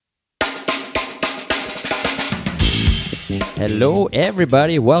Hello,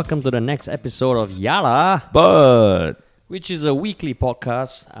 everybody. Welcome to the next episode of Yala, But which is a weekly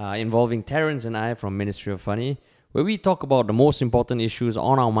podcast involving Terrence and I from Ministry of Funny, where we talk about the most important issues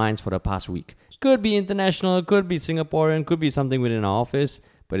on our minds for the past week. Could be international, could be Singaporean, could be something within our office,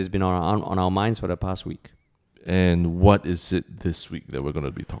 but it's been on our minds for the past week. and what is it this week that we're going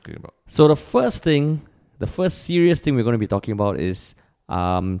to be talking about? So the first serious thing we're going to be talking about is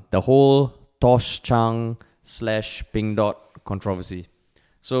the whole Tosh Zhang / Pink Dot controversy.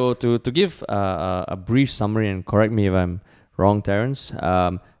 So to give a brief summary, and correct me if I'm wrong, Terrence,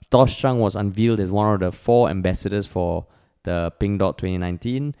 Tosh Zhang was unveiled as one of the 4 ambassadors for the Pink Dot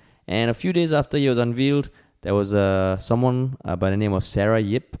 2019, and a few days after he was unveiled, there was someone by the name of Sarah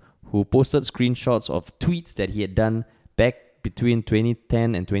Yip who posted screenshots of tweets that he had done back between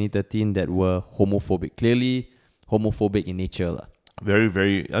 2010 and 2013 that were homophobic, clearly homophobic in nature. Very,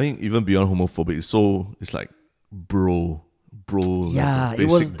 very, I think even beyond homophobic, it's like bro Yeah,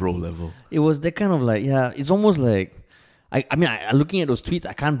 level, basic bro level. It was that kind of like, it's almost like, I looking at those tweets,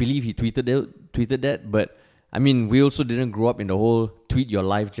 I can't believe he tweeted that, but I mean, we also didn't grow up in the whole tweet your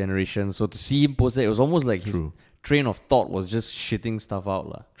life generation, so to see him post that, it was almost like his train of thought was just shitting stuff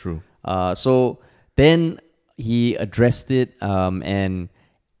out. True. So then he addressed it, and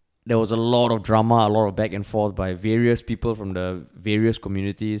there was a lot of drama, a lot of back and forth by various people from the various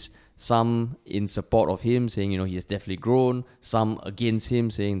communities. Some in support of him, saying, he has definitely grown. Some against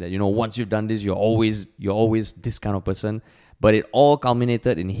him, saying that, once you've done this, you're always this kind of person. But it all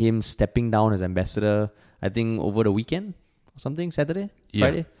culminated in him stepping down as ambassador, I think over the weekend or something, Saturday,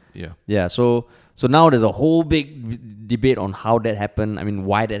 Friday. Yeah. So now there's a whole big debate on how that happened. I mean,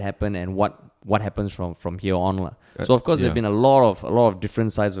 why that happened, and what happens from here on. So of course there's been a lot of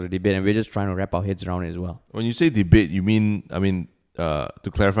different sides of the debate, and we're just trying to wrap our heads around it as well. When you say debate, you mean,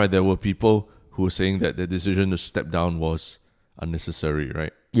 to clarify, there were people who were saying that the decision to step down was unnecessary,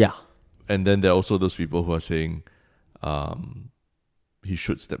 right? Yeah. And then there are also those people who are saying he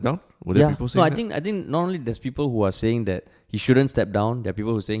should step down. Were there people saying that? I think not only there's people who are saying that he shouldn't step down, there are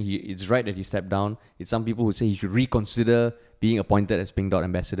people who are saying it's right that he stepped down. It's some people who say he should reconsider being appointed as Pink Dot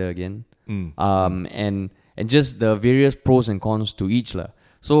ambassador again. And just the various pros and cons to each.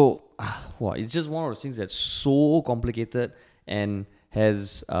 So it's just one of those things that's so complicated and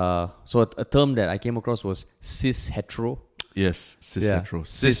has so a term that I came across was cis hetero. Yes, cis hetero.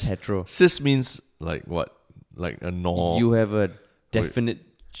 Cis hetero. Cis means like what? Like a norm. You have a definite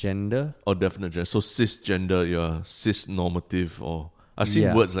gender. Or definite gender. So cisgender, you're cis-normative, or I've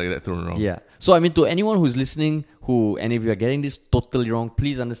seen words like that thrown around. Yeah. So I mean, to anyone who's listening, and if you are getting this totally wrong,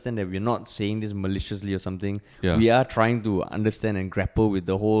 please understand that we're not saying this maliciously or something. Yeah. We are trying to understand and grapple with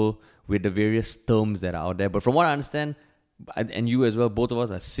the various terms that are out there. But from what I understand, and you as well, both of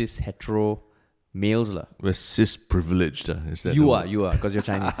us are cis hetero males. We're cis privileged. Is that you are, because you're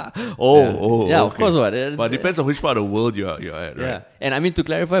Chinese. Yeah, okay. Of course. But it depends on which part of the world you're at, right? Yeah. And I mean, to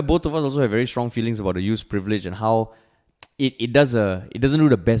clarify, both of us also have very strong feelings about the use privilege and how it doesn't do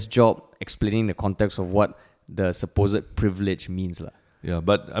the best job explaining the context of what the supposed privilege means. Yeah,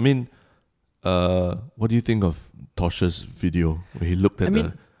 but I mean, what do you think of Tosh's video where he looked at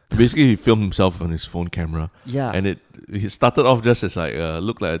basically he filmed himself on his phone camera. Yeah. And he started off just as like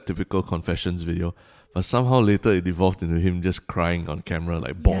looked like a typical confessions video, but somehow later it evolved into him just crying on camera,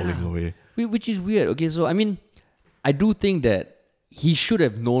 like bawling away. Which is weird. Okay, so I mean, I do think that he should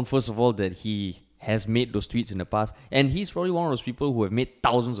have known, first of all, that he has made those tweets in the past, and he's probably one of those people who have made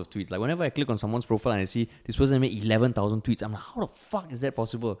thousands of tweets. Like whenever I click on someone's profile and I see this person made 11,000 tweets, I'm like, how the fuck is that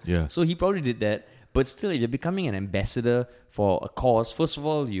possible? Yeah. So he probably did that. But still, if you're becoming an ambassador for a cause, first of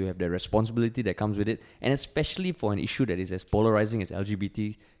all, you have the responsibility that comes with it, and especially for an issue that is as polarizing as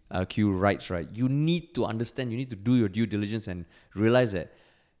LGBTQ rights, right? You need to understand, you need to do your due diligence and realize that,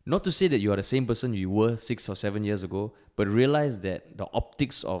 not to say that you are the same person you were 6 or 7 years ago, but realize that the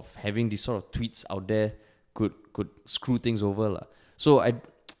optics of having these sort of tweets out there could screw things over. So I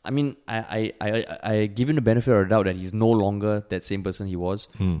give him the benefit of the doubt that he's no longer that same person he was.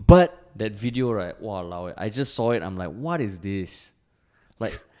 But that video, right? Wow, I just saw it. I'm like, what is this?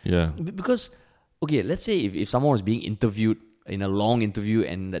 Like, yeah. Because, okay, let's say if someone was being interviewed in a long interview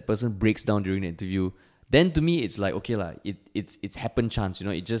and that person breaks down during the interview, then to me it's like, okay, it's happened chance.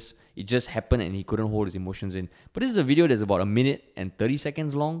 It just happened and he couldn't hold his emotions in. But this is a video that's about 1 minute and 30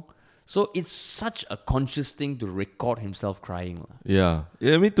 seconds long. So it's such a conscious thing to record himself crying. Yeah.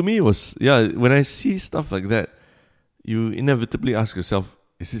 I mean, to me it was, when I see stuff like that, you inevitably ask yourself,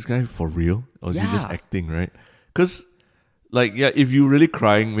 is this guy for real? Or is he just acting, right? Because, if you're really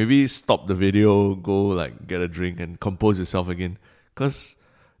crying, maybe stop the video, go, get a drink and compose yourself again. Because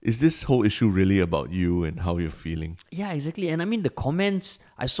is this whole issue really about you and how you're feeling? Yeah, exactly. And I mean, the comments,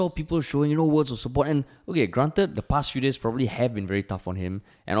 I saw people showing, words of support. And okay, granted, the past few days probably have been very tough on him.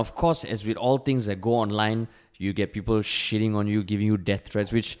 And of course, as with all things that go online, you get people shitting on you, giving you death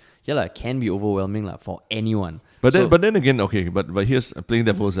threats, which, can be overwhelming for anyone. But then again, okay, but here's playing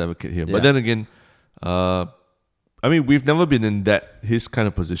devil's advocate here. Yeah. But then again, I mean, we've never been in his kind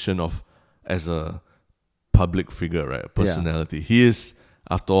of position of as a public figure, right? A personality. Yeah. He is,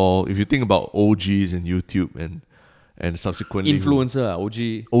 after all, if you think about OGs in YouTube and subsequently influencer,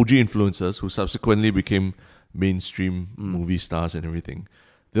 OG influencers who subsequently became mainstream movie stars and everything.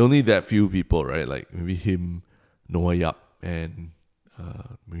 There are only that few people, right? Like maybe him, Noah Yap, and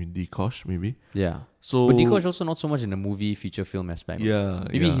maybe Dikosh, maybe. Yeah. So, but Dikosh also not so much in the movie feature film aspect. Yeah.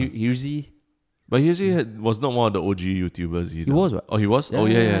 Maybe Hirzi. But Hirzi was not one of the OG YouTubers either. He was, what? Oh, he was? Yeah,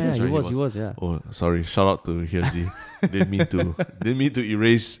 That's he right. was, yeah. Oh, sorry. Shout out to Hirzi. Didn't mean to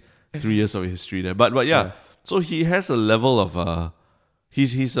erase 3 years of history there. But yeah. So he has a level of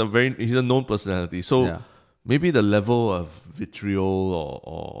he's a known personality. So maybe the level of vitriol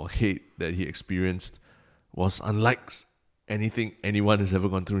or hate that he experienced was unlike anything anyone has ever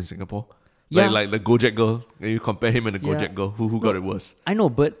gone through in Singapore. Yeah. Like the Gojek girl. You compare him and the Gojek girl. Who got it worse? I know,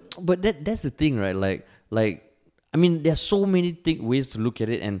 but that's the thing, right? Like I mean, there's so many ways to look at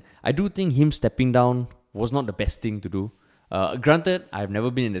it, and I do think him stepping down was not the best thing to do. Granted, I've never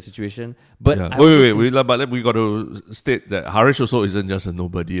been in that situation, but wait. But we got to state that Harish also isn't just a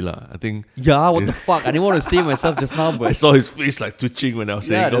nobody, lah. I think. Yeah, what the fuck? I didn't want to say myself just now, but I saw his face like twitching when I was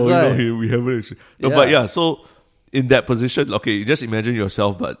saying, we haven't. No, yeah. but yeah, so in that position, okay, just imagine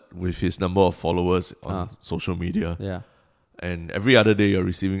yourself, but with his number of followers on social media. Yeah. And every other day you're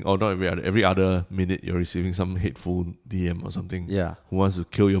receiving, or not every other minute you're receiving some hateful DM or something. Yeah. Who wants to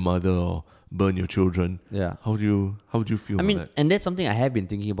kill your mother or burn your children? Yeah. How would you feel? I mean, about that? and that's something I have been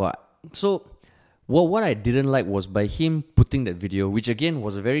thinking about. So, what I didn't like was by him putting that video, which again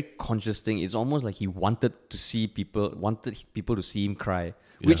was a very conscious thing. It's almost like he wanted people to see him cry.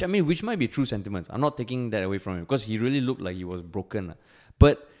 Which might be true sentiments. I'm not taking that away from him because he really looked like he was broken.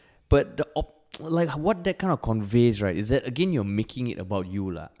 But what that kind of conveys, right, is that again you're making it about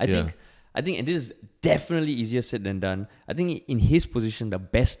you, lah. I think, and this is definitely easier said than done. I think in his position, the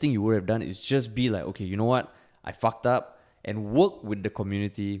best thing you would have done is just be like, okay, you know what, I fucked up, and work with the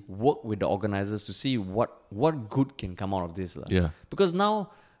community, work with the organizers to see what good can come out of this, lah. Yeah. Because now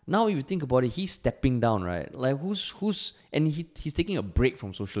if you think about it, he's stepping down, right? Like and he's taking a break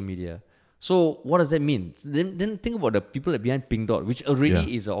from social media. So what does that mean? Then think about the people behind Pink Dot, which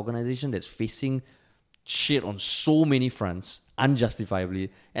already is an organization that's facing shit on so many fronts, unjustifiably.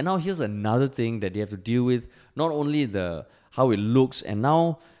 And now here's another thing that they have to deal with. Not only how it looks, and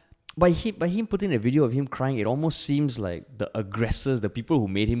now by him putting a video of him crying, it almost seems like the aggressors, the people who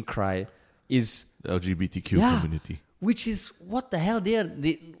made him cry, is the LGBTQ community. Which is what the hell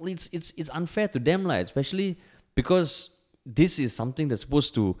it's unfair to them, like, especially because this is something that's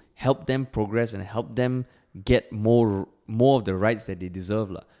supposed to help them progress and help them get more of the rights that they deserve,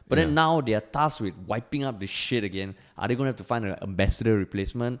 lah. But then now they are tasked with wiping up the shit again. Are they going to have to find an ambassador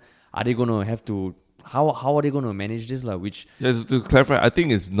replacement? Are they going to have to how are they going to manage this, lah? Which to clarify, I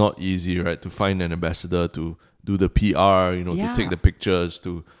think it's not easy, right, to find an ambassador to do the PR, to take the pictures,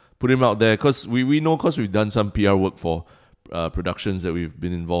 to put him out there, because we know, because we've done some PR work for productions that we've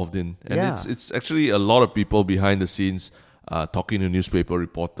been involved in, and it's actually a lot of people behind the scenes. Talking to newspaper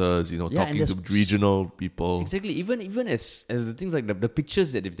reporters, talking to regional people. Exactly. Even as the things like the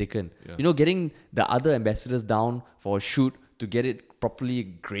pictures that they've taken, getting the other ambassadors down for a shoot to get it properly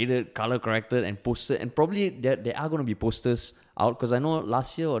graded, color corrected, and posted. And probably there are going to be posters out, because I know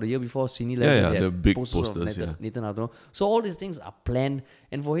last year or the year before, Cine Labs, the big posters of Nathan Arthur. So all these things are planned,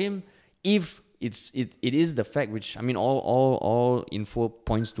 and for him, if it is the fact, which I mean, all info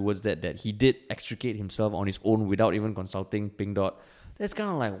points towards that he did extricate himself on his own without even consulting Pink Dot. That's kind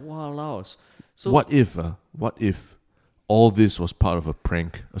of like, wow. So what if all this was part of a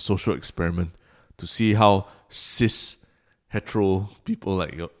prank, a social experiment, to see how cis hetero people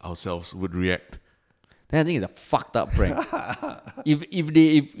like ourselves would react? Then I think it's a fucked up prank. if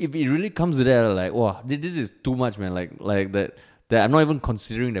it really comes to that, like, wow, this is too much, man. Like that I'm not even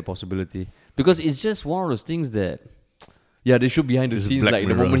considering that possibility. Because it's just one of those things that, they show behind the scenes. Like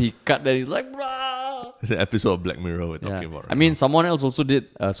the moment he cut that, he's like, bruh. It's an episode of Black Mirror we're talking about. Right, I mean, someone else also did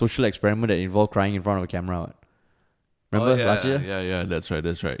a social experiment that involved crying in front of a camera. Right? Remember last year? Yeah, that's right.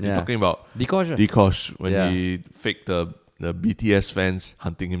 Yeah. You're talking about Dikosh, when he faked the BTS fans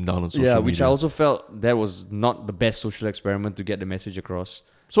hunting him down on social media. Yeah, which I also felt that was not the best social experiment to get the message across.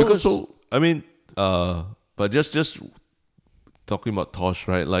 So I mean, but just talking about Tosh,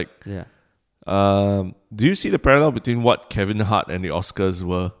 right? Like, Yeah. do you see the parallel between what Kevin Hart and the Oscars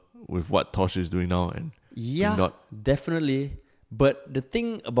were with what Tosh is doing now? And Yeah, definitely. But the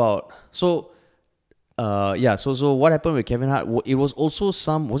thing about so what happened with Kevin Hart? It was also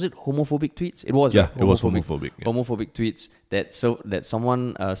was it homophobic tweets? It was, yeah, right? it was homophobic. Yeah. Homophobic tweets that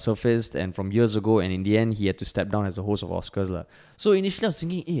someone surfaced, and from years ago, and in the end he had to step down as the host of Oscars lah. So initially I was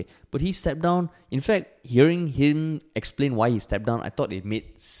thinking, but he stepped down. In fact, hearing him explain why he stepped down, I thought it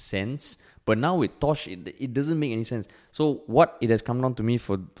made sense. But now with Tosh, it doesn't make any sense. So what it has come down to me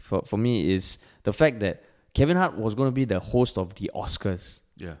for me is the fact that Kevin Hart was going to be the host of the Oscars.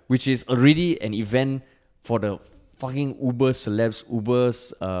 Yeah. Which is already an event for the fucking Uber celebs,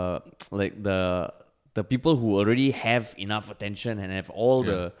 Ubers, like the people who already have enough attention and have all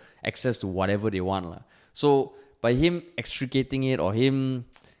the access to whatever they want lah. So by him extricating it, or him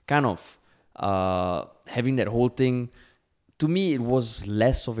kind of having that whole thing, to me it was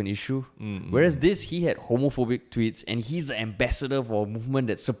less of an issue. Whereas this, he had homophobic tweets, and he's the ambassador for a movement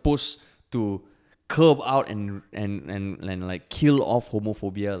that's supposed to curb out and like kill off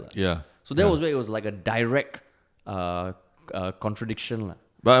homophobia. Yeah. So that was where it was like a direct contradiction.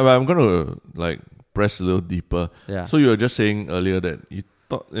 But I'm gonna like press a little deeper. Yeah. So you were just saying earlier that you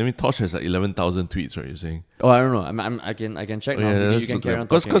thought, Tosh has like 11,000 tweets, right? You're saying? Oh, I don't know. I can check now. Yeah, You can carry on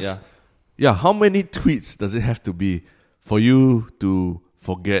talking. Yeah, how many tweets does it have to be for you to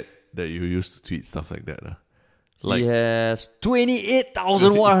forget that you used to tweet stuff like that? He has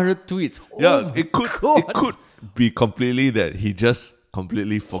 28,100 tweets. It could be completely that he just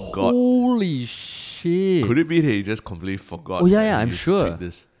completely forgot. Holy shit. Could it be that he just completely forgot? Oh, yeah, I'm sure.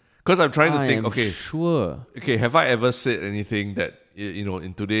 Because I'm trying to think, sure. Okay, have I ever said anything that,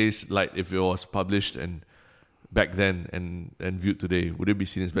 in today's light, if it was published and back then and viewed today, would it be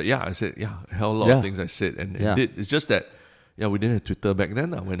seen as bad? Yeah, I said, a hell of a lot of things I said and did. It's just that, we didn't have Twitter back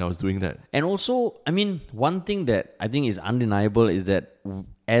then when I was doing that. And also, one thing that I think is undeniable is that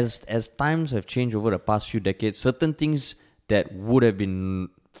as times have changed over the past few decades, certain things that would have been,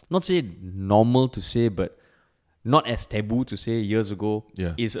 not say normal to say, but not as taboo to say years ago,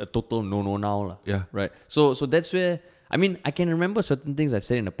 is a total no-no now. Yeah. Right? So that's where, I can remember certain things I've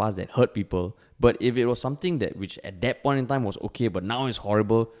said in the past that hurt people, but if it was something that which at that point in time was okay, but now is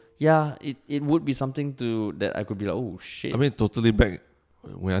horrible, it would be something that I could be like, oh shit. Totally back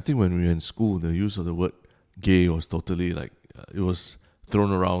when we were in school, the use of the word gay was totally like, it was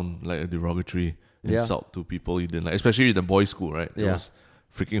thrown around like a derogatory insult to people you didn't like, especially in the boys' school, right? It was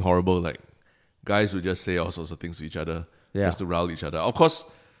freaking horrible. Like, guys would just say all sorts of things to each other just to rile each other. Of course,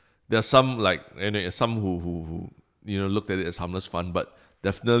 there are some some who looked at it as harmless fun, but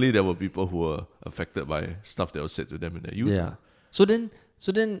definitely there were people who were affected by stuff that was said to them in their youth. Yeah. So then,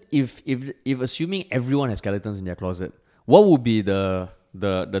 if assuming everyone has skeletons in their closet, what would be the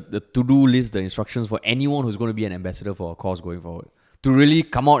to-do list, the instructions for anyone who's going to be an ambassador for a cause going forward? To really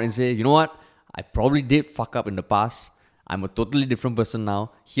come out and say, you know what, I probably did fuck up in the past. I'm a totally different person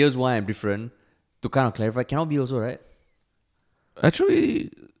now. Here's why I'm different. To kind of clarify, cannot be also, right? Actually,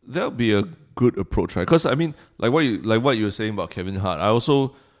 that would be a good approach, right? Because like what you were saying about Kevin Hart, I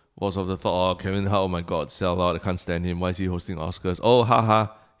also was of the thought, Kevin Hart, oh my god, sell out, I can't stand him. Why is he hosting Oscars? Oh, haha,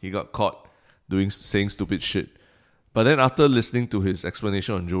 he got caught saying stupid shit. But then after listening to his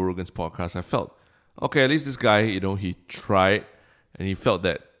explanation on Joe Rogan's podcast, I felt, okay, at least this guy, he tried, and he felt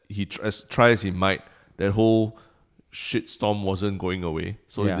that try as he might, that whole shitstorm wasn't going away.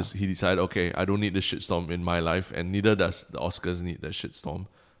 So he decided, okay, I don't need the shitstorm in my life, and neither does the Oscars need that shitstorm.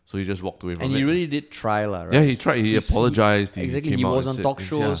 So he just walked away from it. And he really did try, right? Yeah, he tried. He apologized. He was on talk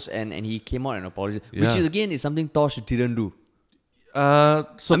shows and he came out and apologized, which again is something Tosh didn't do.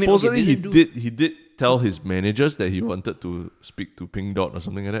 Supposedly he did tell his managers that he wanted to speak to Pink Dot or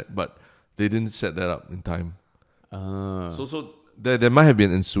something like that, but they didn't set that up in time. So there might have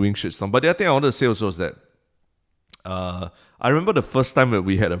been ensuing shitstorm. But the other thing I wanted to say also was that I remember the first time that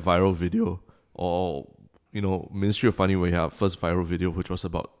we had a viral video, or Ministry of Funny, where we had our first viral video, which was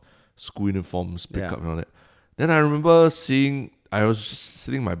about school uniforms, pickup and all that. Then I remember I was just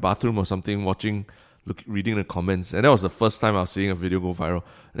sitting in my bathroom or something, reading the comments, and that was the first time I was seeing a video go viral.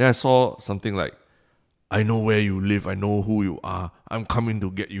 And then I saw something like, I know where you live, I know who you are, I'm coming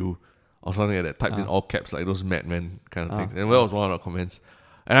to get you, or something like that, typed in all caps, like those madmen kind of things. And that was one of the comments.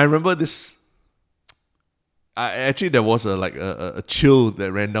 And I remember this, actually there was a chill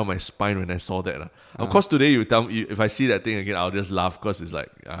that ran down my spine when I saw that. Of course, today you tell me, if I see that thing again, I'll just laugh because it's like,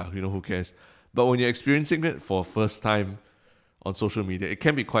 who cares? But when you're experiencing it for first time on social media, it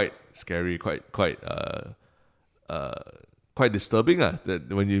can be quite scary, quite disturbing. That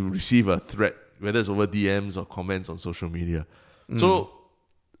when you receive a threat, whether it's over DMs or comments on social media. So,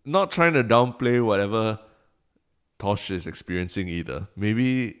 not trying to downplay whatever Tosh is experiencing either.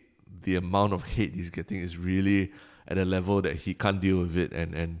 Maybe the amount of hate he's getting is really at a level that he can't deal with it,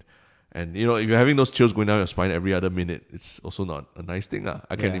 and you know, if you're having those chills going down your spine every other minute, it's also not a nice thing.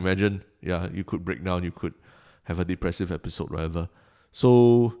 I can imagine, you could break down, you could have a depressive episode, whatever.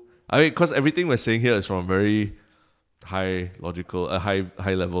 So, I mean, because everything we're saying here is from a very high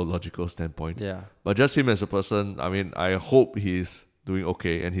level logical standpoint. Yeah. But just him as a person, I mean, I hope he's doing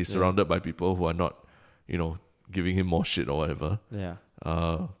okay and he's surrounded by people who are not, you know, giving him more shit or whatever. Yeah.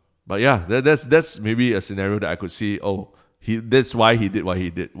 But yeah, that's maybe a scenario that I could see. Oh, that's why he did what he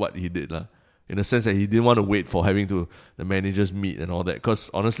did lah. In the sense that he didn't want to wait for having to the managers meet and all that. Because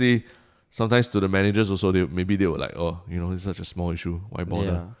honestly, sometimes to the managers also, they were like, oh, you know, it's such a small issue. Why bother?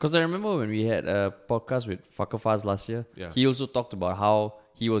 Yeah. Because I remember when we had a podcast with Fakafaz last year, he also talked about how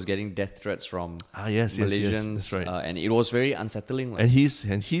he was getting death threats from Malaysians. Yes, that's right. And it was very unsettling. And he's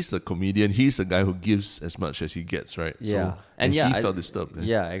the comedian. He's the guy who gives as much as he gets, right? Yeah. So, and he felt disturbed.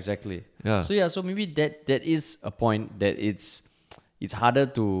 Yeah, exactly. Yeah. So maybe that is a point that it's harder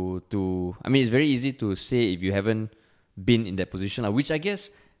to I mean, it's very easy to say if you haven't been in that position, which I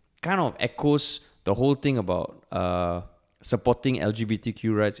guess kind of echoes the whole thing about supporting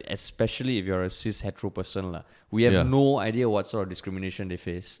LGBTQ rights, especially if you're a cis hetero person. We have no idea what sort of discrimination they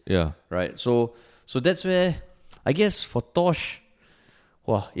face. Yeah. Right? So that's where, I guess for Tosh,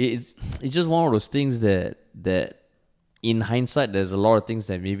 it's just one of those things that in hindsight, there's a lot of things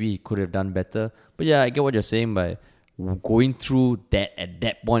that maybe he could have done better. But yeah, I get what you're saying by going through that at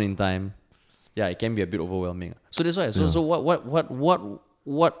that point in time. Yeah, it can be a bit overwhelming. So that's why. So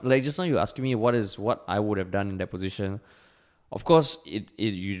what like just now you asking me what I would have done in that position. Of course,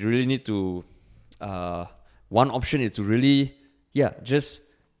 you really need to. One option is to really, just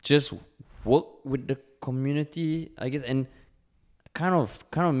work with the community, I guess, and kind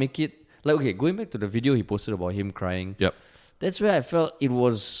of make it like, okay, going back to the video he posted about him crying. Yep. That's where I felt it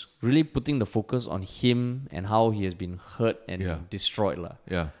was really putting the focus on him and how he has been hurt and destroyed.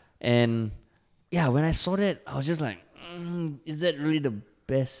 Yeah. And when I saw that, I was just like, is that really the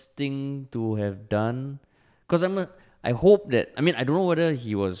best thing to have done? Because I hope that, I mean, I don't know whether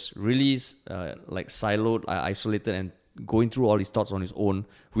he was really like siloed, isolated, and going through all his thoughts on his own,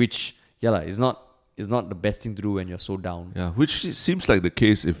 which is not the best thing to do when you're so down. Yeah, which seems like the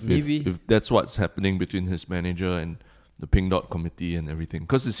case if that's what's happening between his manager and the Pink Dot committee and everything.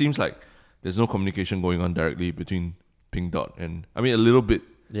 Because it seems like there's no communication going on directly between Pink Dot and, I mean, a little bit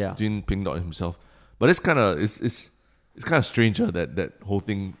between Pink Dot himself. But it's kind of strange that whole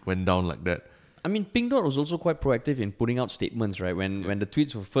thing went down like that. I mean, Pink Dot was also quite proactive in putting out statements, right? When the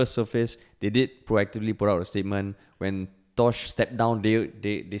tweets were first surfaced, they did proactively put out a statement. When Tosh stepped down,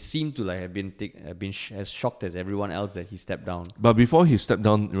 they seem to like have been as shocked as everyone else that he stepped down. But before he stepped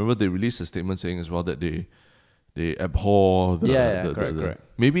down, remember they released a statement saying as well that they abhor correct.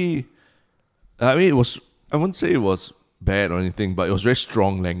 Maybe, I mean, I wouldn't say it was bad or anything, but it was very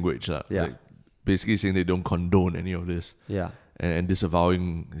strong language. Like basically saying they don't condone any of this. Yeah. And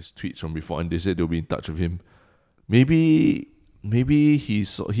disavowing his tweets from before, and they said they'll be in touch with him. Maybe he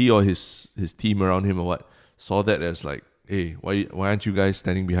or his team around him or what saw that as like, hey, why aren't you guys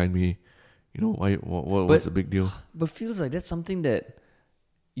standing behind me? You know, what's the big deal? But feels like that's something that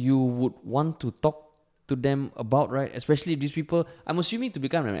you would want to talk to them about, right? Especially these people. I'm assuming to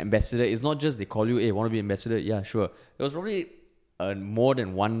become an ambassador, it's not just they call you, hey, want to be ambassador? Yeah, sure. There was probably more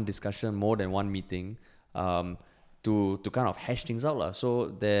than one discussion, more than one meeting. To kind of hash things out.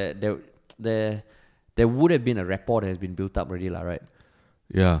 So there would have been a rapport that has been built up already, right?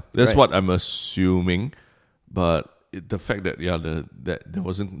 Yeah, that's what I'm assuming. But the fact that that there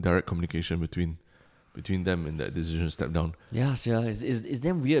wasn't direct communication between them and that decision to step down. It's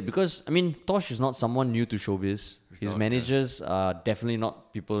damn weird because, I mean, Tosh is not someone new to showbiz. His managers are definitely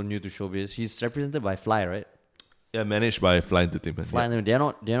not people new to showbiz. He's represented by Fly, right? Yeah, managed by Fly Entertainment. They're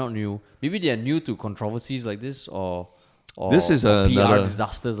not new. Maybe they are new to controversies like this or this is or another PR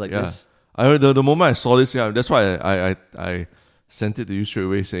disasters like this. The moment I saw this, that's why I sent it to you straight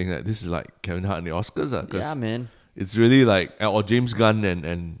away saying that this is like Kevin Hart and the Oscars. Yeah, man. It's really like, or James Gunn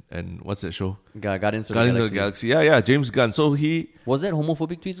and what's that show? Guardians of the Galaxy. Yeah, James Gunn. So was that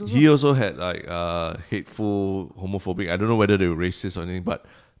homophobic tweets also? He also had like hateful, homophobic. I don't know whether they were racist or anything, but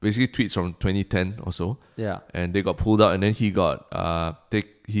basically tweets from 2010 or so. Yeah. And they got pulled out, and then he got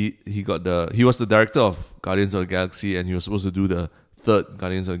he was the director of Guardians of the Galaxy, and he was supposed to do the third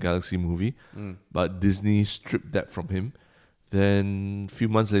Guardians of the Galaxy movie. But Disney stripped that from him. Then a few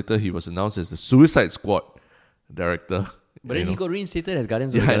months later, he was announced as the Suicide Squad director. But then he got reinstated as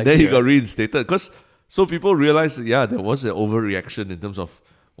Guardians of the Galaxy. And then he got reinstated because So people realized that, there was an overreaction in terms of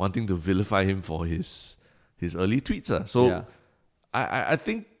wanting to vilify him for his early tweets. So I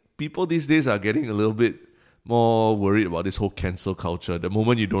think people these days are getting a little bit more worried about this whole cancel culture. The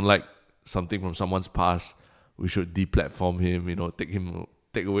moment you don't like something from someone's past, we should deplatform him,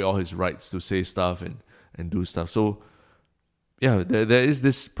 take away all his rights to say stuff and do stuff. So there is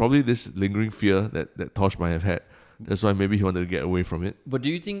this lingering fear that Tosh might have had. That's why maybe he wanted to get away from it. But do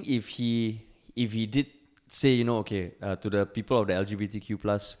you think if he did say, to the people of the LGBTQ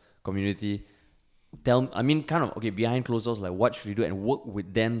plus community, behind closed doors, like what should he do, and work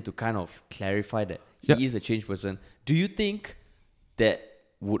with them to kind of clarify that he is a changed person? Do you think that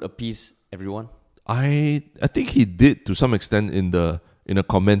would appease everyone? I think he did to some extent in a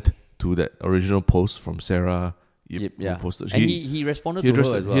comment to that original post from Sarah. Who posted. And he responded to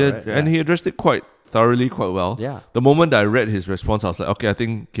her as well, right? And he addressed it quite thoroughly, quite well. Yeah. The moment I read his response, I was like, okay, I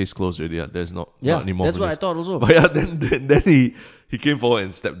think case closed already. There's not anymore. That's what I thought also. But then he came forward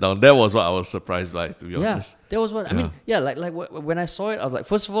and stepped down. That was what I was surprised by, to be honest. That was what I mean. Yeah, like when I saw it, I was like,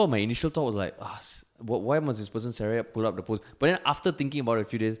 first of all, my initial thought was like, why must this person Sarah pull up the post? But then after thinking about it a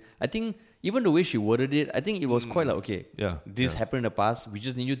few days, I think even the way she worded it, I think it was quite like, okay, this happened in the past. We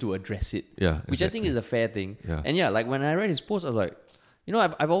just need you to address it. Yeah, which I think is a fair thing. Yeah. And like when I read his post, I was like,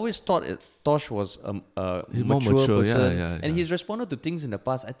 I've always thought Tosh was a mature person, and he's responded to things in the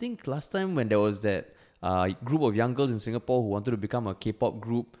past. I think last time when there was that group of young girls in Singapore who wanted to become a K-pop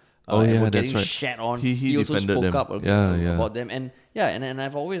group, and were getting shat on, he also spoke up about them, and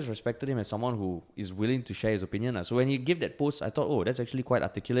I've always respected him as someone who is willing to share his opinion. So when he gave that post, I thought, that's actually quite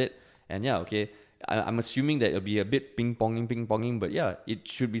articulate, and I'm assuming that it'll be a bit ping-ponging, but it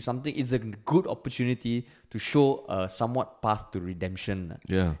should be something. It's a good opportunity to show a somewhat path to redemption.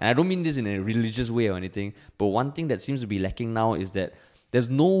 Yeah. And I don't mean this in a religious way or anything, but one thing that seems to be lacking now is that there's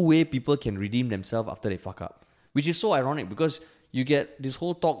no way people can redeem themselves after they fuck up, which is so ironic because you get this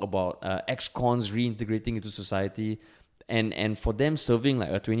whole talk about ex-cons reintegrating into society, and for them serving like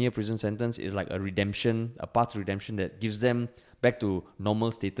a 20-year prison sentence is like a redemption, a path to redemption that gives them back to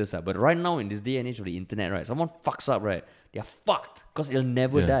normal status. But right now, in this day and age of the internet, right, someone fucks up, right, they're fucked because it'll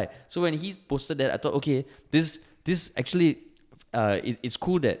never die. So when he posted that, I thought, okay, this actually, it's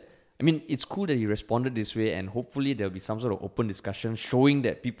cool that, it's cool that he responded this way, and hopefully there'll be some sort of open discussion showing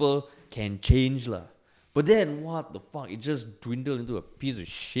that people can change lah. But then, what the fuck? It just dwindled into a piece of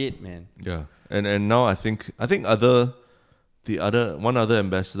shit, man. Yeah, and now I think one other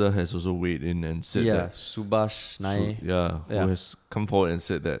ambassador has also weighed in and said that Subhash Nair, who has come forward and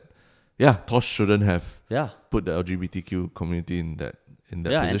said that Tosh shouldn't have put the LGBTQ community in that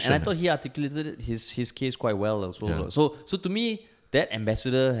position. And I thought he articulated his case quite well also. Yeah. So to me, that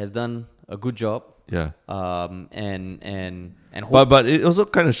ambassador has done a good job. Yeah. And but it also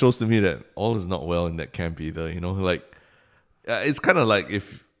kind of shows to me that all is not well in that camp either. It's kind of like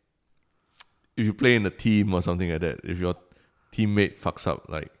if you play in a team or something like that, if your teammate fucks up,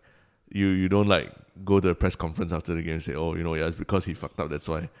 like you don't like go to a press conference after the game and say, it's because he fucked up, that's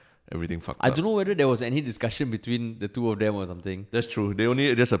why everything fucked up. I don't know whether there was any discussion between the two of them or something. That's true. They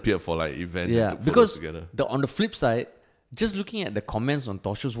only just appeared for like events. Yeah, because together. On the flip side, just looking at the comments on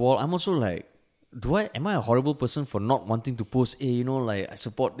Tosh's wall, I'm also like, am I a horrible person for not wanting to post, I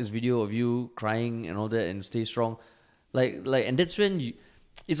support this video of you crying and all that and stay strong, and that's when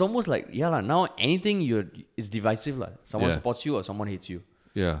it's almost like now anything it's divisive someone supports you or someone hates you.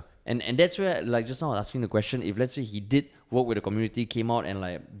 Yeah. And that's where just now I was asking the question, if let's say he did work with the community, came out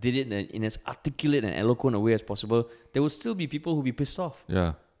and did it in as articulate and eloquent a way as possible, there would still be people who'd be pissed off.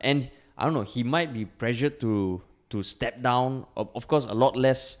 Yeah. And I don't know, he might be pressured to step down, of course a lot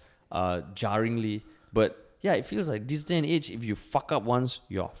less jarringly, but it feels like this day and age, if you fuck up once,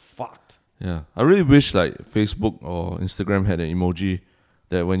 you're fucked. Yeah, I really wish Facebook or Instagram had an emoji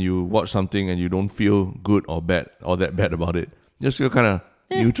that when you watch something and you don't feel good or bad or that bad about it, you just feel kind of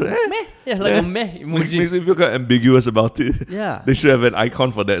neutral. Meh. Yeah, like a meh emoji. Makes me feel kind of ambiguous about it. Yeah. They should have an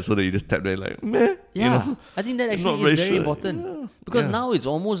icon for that so that you just tap there like meh. Yeah, I think that actually is very important. Yeah. Because now it's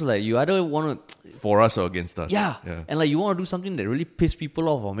almost like you either want to... For us or against us. Yeah. And you want to do something that really piss people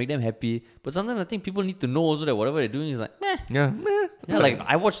off or make them happy. But sometimes I think people need to know also that whatever they're doing is like meh. Yeah, meh. Yeah,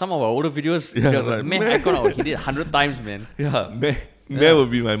 I watched some of our older videos. Yeah, there's like meh icon. I would hit it 100 times, man. Yeah, meh. Meh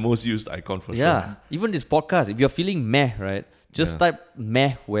would be my most used icon for sure. Yeah, even this podcast, if you're feeling meh, right, just type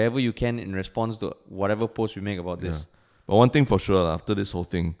meh wherever you can in response to whatever post we make about this. But one thing for sure, after this whole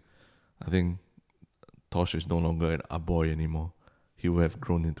thing, I think Tosh is no longer an boy anymore. He will have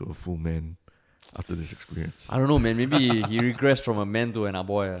grown into a full man after this experience. I don't know, man. Maybe he regressed from a man to an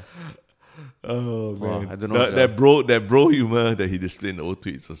boy. Oh man, I don't know. That bro humor that he displayed in the old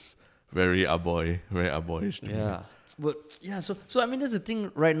tweets was very very boyish. Yeah. But yeah, so I mean that's the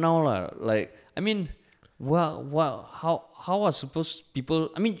thing right now, lah. Like I mean, how are supposed people?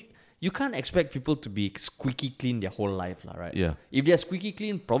 I mean, you can't expect people to be squeaky clean their whole life, lah, right? Yeah. If they're squeaky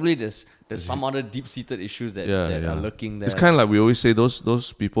clean, probably there's some other deep seated issues that are lurking there. It's kind of like we always say those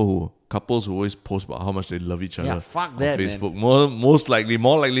couples who always post about how much they love each other. Yeah, fuck on that, Facebook. Man.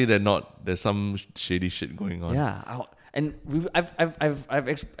 More likely than not, there's some shady shit going on. Yeah, and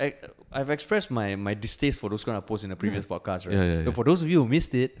I've expressed my distaste for those kind of posts in the previous podcast, right? Yeah. So for those of you who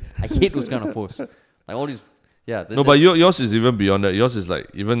missed it, I hate those kind of posts. Like all these, yeah. No, but yours is even beyond that. Yours is like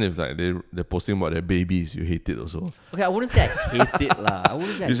even if like they're posting about their babies, you hate it also. Okay, I wouldn't say I hate it, lah. I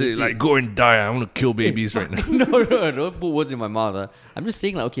wouldn't say you say like go and die. I want to kill babies right now. No, don't put words in my mouth. I'm just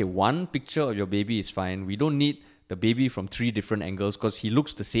saying like, okay, one picture of your baby is fine. We don't need the baby from 3 different angles because he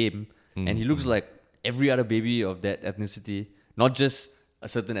looks the same and he looks like every other baby of that ethnicity, not just a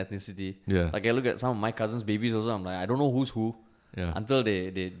certain ethnicity. Yeah. Like I look at some of my cousins' babies also, I'm like, I don't know who's who. Yeah. Until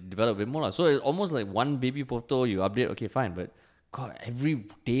they develop a bit more. So it's almost like one baby photo you update, okay, fine. But God, every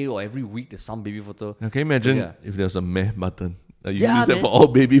day or every week there's some baby photo. Now, can you imagine if there's a meh button? You Yeah, use that man. for all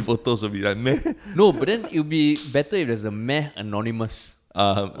baby photos, it'll be like meh. No, but then it would be better if there's a meh anonymous.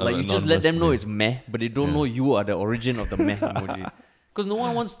 Like you just let them know it's meh, but they don't know you are the origin of the meh emoji. Because no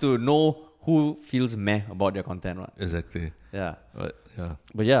one wants to know who feels meh about their content, right? Exactly. Yeah.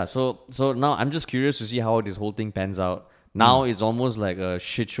 But yeah, so now I'm just curious to see how this whole thing pans out. Now it's almost like a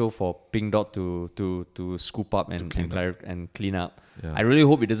shit show for Pink Dot to scoop up and clean up. Yeah. I really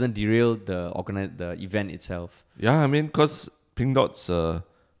hope it doesn't derail the event itself. Yeah, I mean, because Pink Dot's, I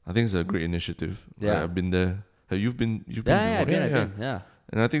think it's a great initiative. Yeah. I've been there. You've been Yeah, before? I've been.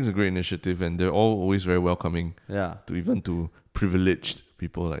 And I think it's a great initiative, and they're all always very welcoming. Yeah. To privileged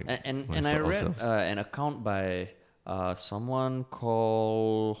people like And I read an account by someone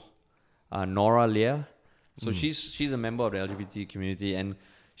called Nora Leah. So she's a member of the LGBT community, and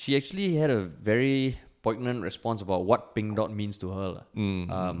she actually had a very poignant response about what Pink Dot means to her.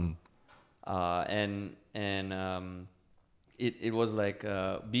 It was like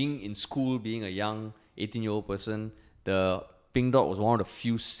being in school, being a young 18-year-old person, the Pink Dot was one of the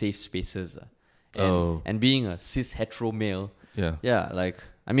few safe spaces. And being a cis hetero male, like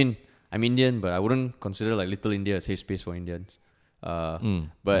I mean I'm Indian, but I wouldn't consider like Little India a safe space for Indians.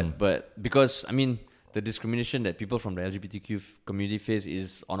 But because I mean the discrimination that people from the LGBTQ community face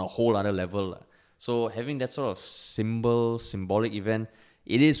is on a whole other level. So having that sort of symbolic event,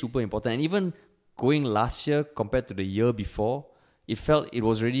 it is super important. And even going last year compared to the year before, it felt it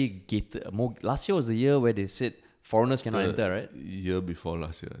was really gated. Last year was the year where they said foreigners cannot enter, right? Year before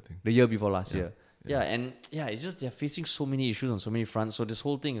last year, I think. The year before last year. Yeah, and it's just they're facing so many issues on so many fronts. So this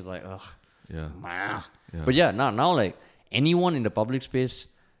whole thing is like, ugh. Yeah. But now like anyone in the public space,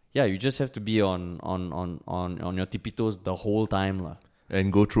 you just have to be on your tippy toes the whole time, lah.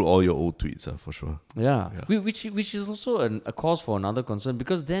 And go through all your old tweets, for sure. Yeah. Which is also a cause for another concern,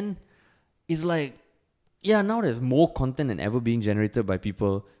 because then it's like, now there's more content than ever being generated by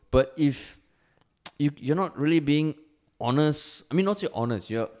people. But if you're not really being honest, I mean, not say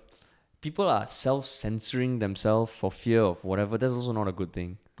honest, people are self-censoring themselves for fear of whatever. That's also not a good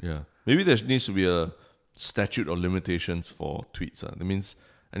thing. Yeah. Maybe there needs to be a statute or limitations for tweets. That means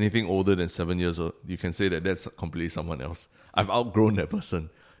anything older than 7 years old, you can say that that's completely someone else. I've outgrown that person.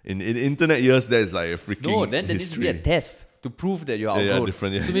 In internet years, that is like a freaking No, then there history. needs to be a test to prove that you're outgrown.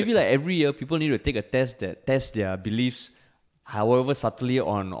 Different. So maybe like every year, people need to take a test that tests their beliefs, however subtly,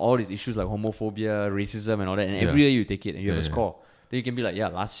 on all these issues like homophobia, racism, and all that. And every year you take it and you have a score. Then you can be like,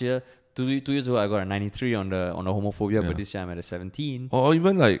 last year, two years ago, I got a 93 on the homophobia, but this year I'm at a 17. Or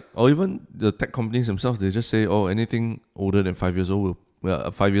even the tech companies themselves, they just say, anything older than 5 years old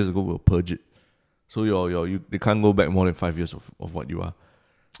 5 years ago we'll purge it. So they can't go back more than 5 years of what you are.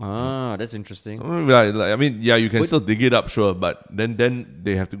 That's interesting. So, I mean, you can still dig it up, sure, but then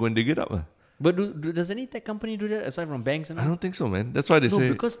they have to go and dig it up. But does any tech company do that aside from banks? I don't think so, man. That's why they say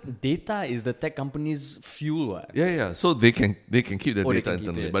because data is the tech company's fuel. Right? Yeah. So they can keep the data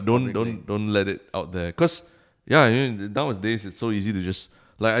internally, but don't let it out there. Because nowadays it's so easy to just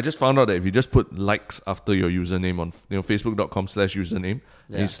I just found out that if you just put likes after your username on facebook.com/username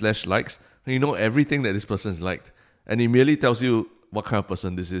and you /likes, you know everything that this person has liked, and it merely tells you what kind of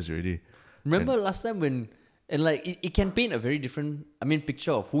person this is already. Remember last time when And like it can paint a very different,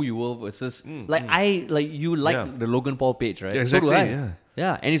 picture of who you were versus you like the Logan Paul page, right? Yeah, exactly. So do I. Yeah.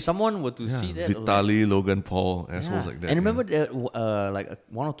 Yeah, and if someone were to see that, Vitaly, Logan Paul, assholes like that. And remember that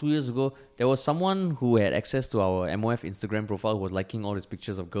 1 or 2 years ago, there was someone who had access to our MOF Instagram profile who was liking all these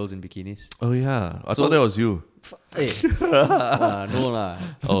pictures of girls in bikinis. Oh yeah, I thought that was you. Hey, no lah.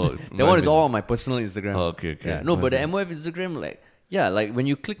 Oh, that one is all on my personal Instagram. Oh, okay. Yeah, no, but the MOF Instagram, like when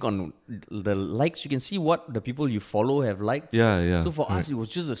you click on the likes, you can see what the people you follow have liked. Yeah. So for us, it was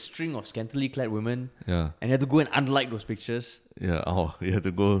just a string of scantily clad women. Yeah. And you had to go and unlike those pictures. Yeah. Oh, you had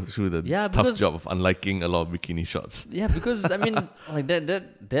to go through the tough job of unliking a lot of bikini shots. Yeah, because like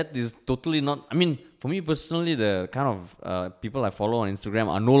that is totally not. For me personally, the kind of people I follow on Instagram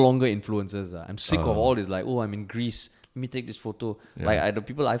are no longer influencers. I'm sick of all this. Like, oh, I'm in Greece. Let me take this photo. Yeah. The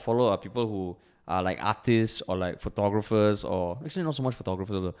people I follow are people who are like artists or like photographers, or actually not so much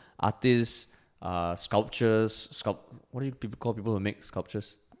photographers, although artists, sculptures. What do people call people who make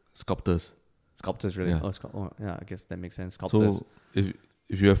sculptures? Sculptors, really? Yeah. I guess that makes sense. Sculptors. So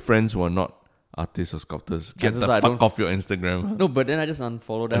if you have friends who are not artists or sculptors, get the fuck off your Instagram. No, but then I just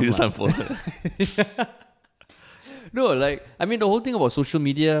unfollow them. You just unfollow. No, the whole thing about social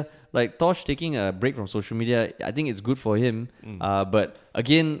media, like Tosh taking a break from social media, I think it's good for him. But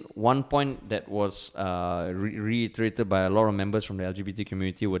again, one point that was reiterated by a lot of members from the LGBT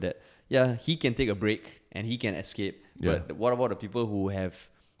community were that, he can take a break and he can escape. Yeah. But what about the people who have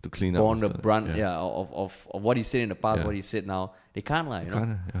to clean borne up the brunt of what he said in the past, what he said now? They can't,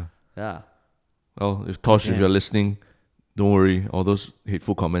 Yeah. Well, if Tosh, if you're listening, don't worry. All those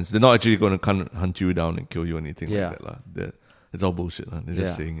hateful comments, they're not actually going to hunt you down and kill you or anything like that. It's all bullshit. They're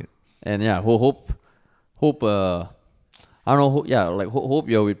just saying it. And hope. I don't know. Hope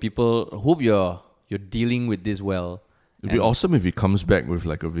you're with people. Hope you're dealing with this well. It'd be awesome if he comes back with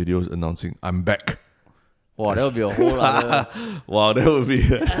like a video announcing, "I'm back." Wow, that would be a whole other. Wow, that would be.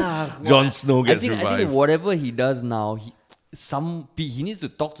 Jon Snow gets revived. I think whatever he does now, he needs to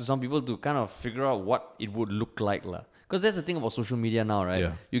talk to some people to kind of figure out what it would look like, lah. Because that's the thing about social media now, right?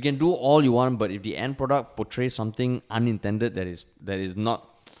 Yeah. You can do all you want, but if the end product portrays something unintended that is not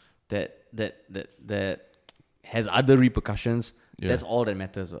that has other repercussions, that's all that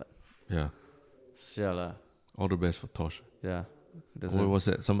matters, right? Yeah. Sure. All the best for Tosh. Yeah. What was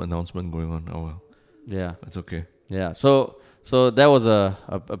that? Some announcement going on? Oh well. Yeah. That's okay. Yeah. So that was a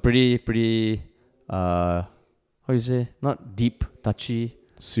pretty how do you say? Not deep, touchy,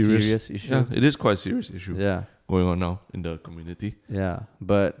 serious issue. Yeah, it is quite a serious issue. Yeah. Going on now in the community. Yeah.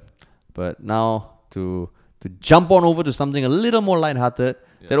 But now to jump on over to something a little more lighthearted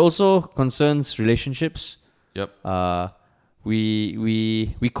that also concerns relationships. Yep.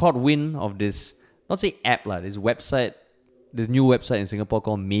 We caught wind of this, not say app lah, this new website in Singapore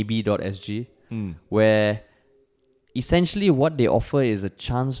called maybe.sg, where essentially what they offer is a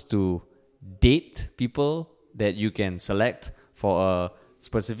chance to date people that you can select for a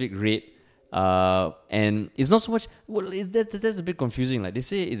specific rate. And it's not so much. Well, that's a bit confusing. Like they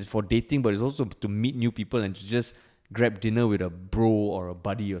say it's for dating, but it's also to meet new people and to just grab dinner with a bro or a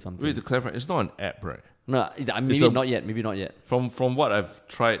buddy or something. Wait, to clarify, it's not an app, right? No, maybe not yet. Maybe not yet. From what I've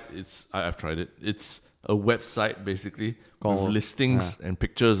tried, I've tried it. It's a website basically with listings and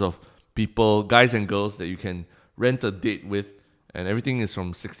pictures of people, guys and girls that you can rent a date with, and everything is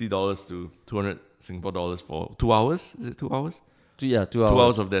from $60 to 200 Singapore dollars for 2 hours. Is it 2 hours? 2 hours. 2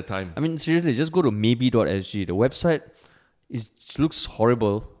 hours of their time. Seriously, just go to maybe.sg. The website looks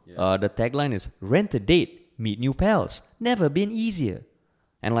horrible. Yeah. The tagline is "Rent a date, meet new pals. Never been easier."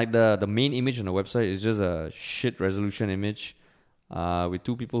 And like the main image on the website is just a shit resolution image with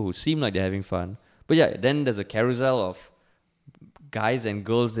two people who seem like they're having fun. But yeah, then there's a carousel of guys and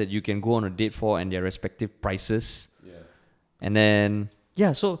girls that you can go on a date for and their respective prices. Yeah. And then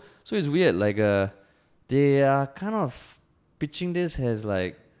so it's weird. Like they are kind of pitching this as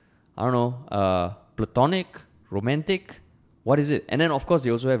like, I don't know, platonic, romantic. What is it? And then of course they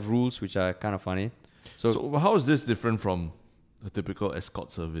also have rules which are kind of funny. So how is this different from a typical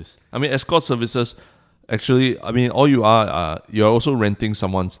escort service? Escort services, actually, all you're also renting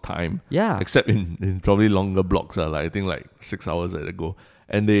someone's time. Yeah. Except in probably longer blocks, like I think like 6 hours at a go.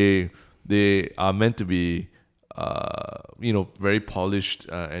 And they are meant to be, very polished,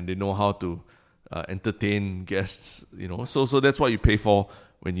 and they know how to entertain guests, So that's what you pay for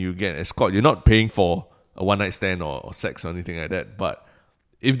when you get an escort. You're not paying for a one-night stand or sex or anything like that. But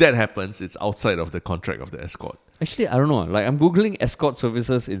if that happens, it's outside of the contract of the escort. Actually, I don't know. Like, I'm Googling escort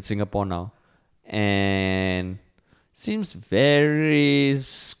services in Singapore now. And seems very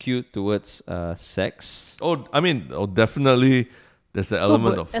skewed towards sex. Definitely There's the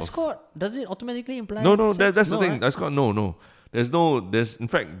element but of escort, does it automatically imply no, sex? that's the thing. Right? Escort, no. There's in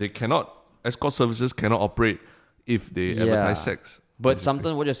fact they cannot escort services cannot operate if they advertise sex. But basically.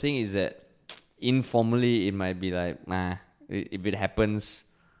 sometimes what you're saying is that informally it might be like, if it happens,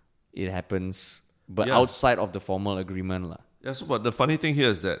 it happens. But outside of the formal agreement, lah. Yeah. So, but the funny thing here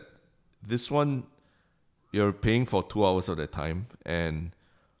is that this one, you're paying for 2 hours of their time, and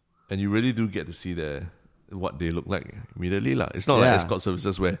you really do get to see what they look like immediately, lah. It's not like escort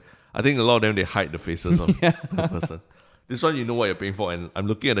services where I think a lot of them they hide the faces of the person. This one, you know what you're paying for, and I'm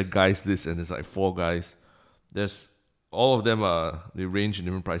looking at the guys list, and there's like 4 guys. There's all of them they range in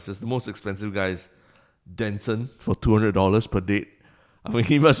different prices. The most expensive guy is Denson for $200 per date. I mean,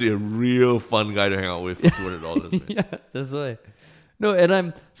 he must be a real fun guy to hang out with for $200. Yeah, that's why. No, and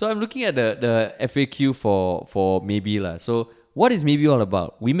I'm looking at the FAQ for Maybe lah. So what is Maybe all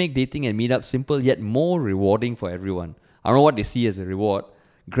about? We make dating and meetup simple yet more rewarding for everyone. I don't know what they see as a reward.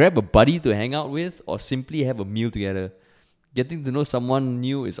 Grab a buddy to hang out with, or simply have a meal together. Getting to know someone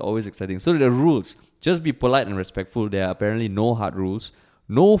new is always exciting. So the rules: just be polite and respectful. There are apparently no hard rules.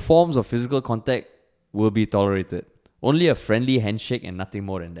 No forms of physical contact will be tolerated. Only a friendly handshake and nothing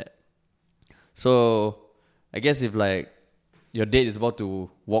more than that. So I guess if like your date is about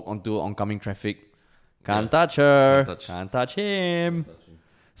to walk onto oncoming traffic, can't touch her, can't touch him.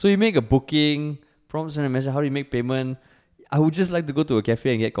 So you make a booking, prompts and a message. How do you make payment? I would just like to go to a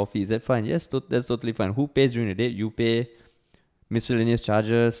cafe and get coffee. Is that fine? Yes, that's totally fine. Who pays during the date? You pay. Miscellaneous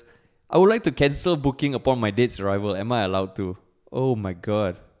charges. I would like to cancel booking upon my date's arrival. Am I allowed to? Oh my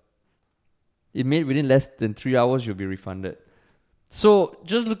god. It made within less than 3 hours, you'll be refunded. So,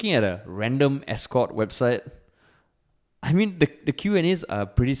 just looking at a random escort website, I mean, the Q&As are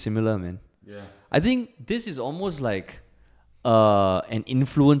pretty similar, man. Yeah. I think this is almost like an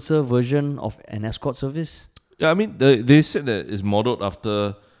influencer version of an escort service. Yeah, I mean, they said that it's modeled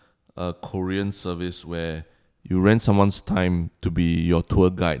after a Korean service where you rent someone's time to be your tour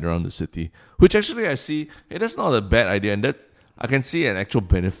guide around the city, which actually I see, hey, that's not a bad idea, and that I can see an actual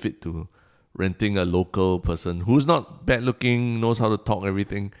benefit to renting a local person who's not bad looking, knows how to talk,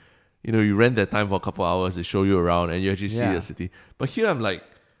 everything. You know, you rent their time for a couple of hours, they show you around, and you actually see the city. But here I'm like,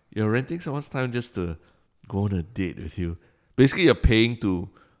 you're renting someone's time just to go on a date with you. Basically, you're paying to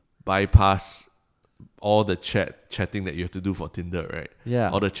bypass all the chatting that you have to do for Tinder, right? Yeah.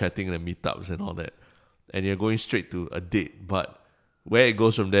 All the chatting and the meetups and all that. And you're going straight to a date. But where it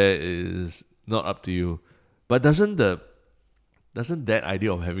goes from there is not up to you. But doesn't that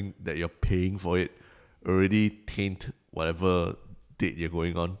idea of having that you're paying for it already taint whatever date you're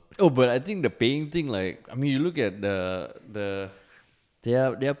going on? Oh, but I think the paying thing, like, I mean, you look at there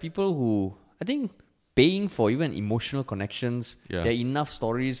are people who, I think, paying for even emotional connections. Yeah. There are enough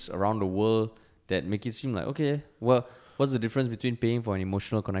stories around the world that make it seem like, okay, well, what's the difference between paying for an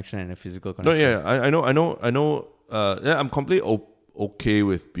emotional connection and a physical connection? No, yeah, I know. I'm completely okay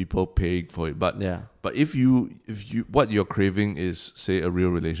with people paying for it, but if you what you're craving is, say, a real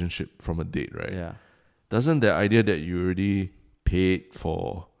relationship from a date, right? Yeah. Doesn't the idea that you already paid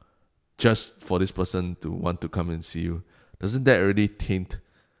for just for this person to want to come and see you, doesn't that already taint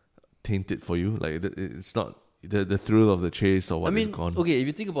it for you? Like it's not the thrill of the chase or what is gone. Okay, if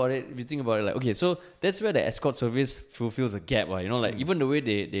you think about it, like, okay, so that's where the escort service fulfills a gap, right? You know, like even the way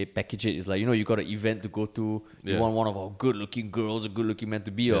they package it is like, you know, you got an event to go to, you want one of our good-looking girls, a good-looking man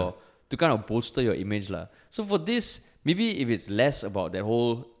to be, or to kind of bolster your image, lah. So for this, maybe if it's less about that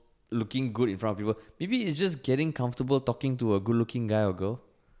whole looking good in front of people, maybe it's just getting comfortable talking to a good-looking guy or girl.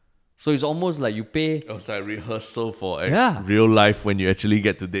 So it's almost like you pay. Oh, so rehearsal for real life when you actually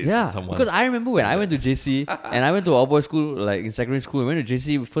get to date someone. Because I remember when I went to JC and I went to all boys school, like in secondary school. I went to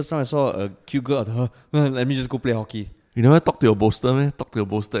JC. First time I saw a cute girl, I thought, let me just go play hockey. You never talk to your boaster, man? Talk to your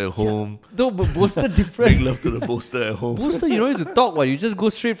boaster at home. No, but boaster different. Make love to the boaster at home. Boaster, you don't need to talk. You just go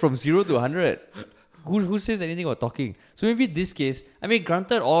straight from 0 to 100. Who says anything about talking? So maybe this case, I mean,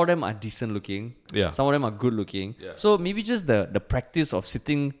 granted, all of them are decent looking. Yeah. Some of them are good looking. Yeah. So maybe just the practice of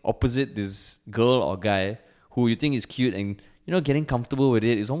sitting opposite this girl or guy who you think is cute and, you know, getting comfortable with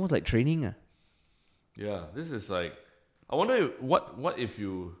it is almost like training. Yeah, this is like, I wonder what if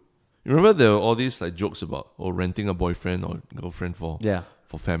you remember there were all these like jokes about renting a boyfriend or girlfriend for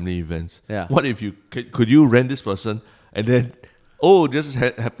family events. Yeah. What if you could you rent this person and then just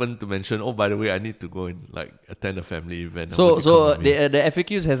happen to mention, by the way, I need to go and like attend a family event. So the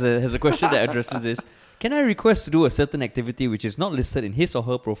FAQs has a question that addresses this. Can I request to do a certain activity which is not listed in his or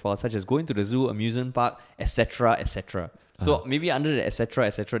her profile, such as going to the zoo, amusement park, etc., etc.? So maybe under the etc.,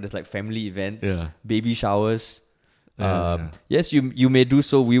 etc., there's like family events, baby showers. Yes, you may do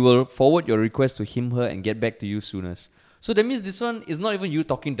so. We will forward your request to him, her, and get back to you soonest. So that means this one is not even you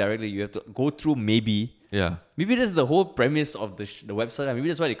talking directly. You have to go through maybe. Yeah. Maybe that's the whole premise of the website. Maybe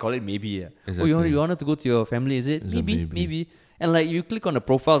that's why they call it maybe. Yeah. Exactly. Oh, you wanted to go to your family, is it? It's a Maybe. And like you click on the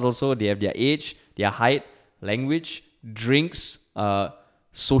profiles also, they have their age, their height, language, drinks,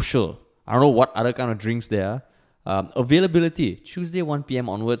 social. I don't know what other kind of drinks there are. Availability, Tuesday 1 p.m.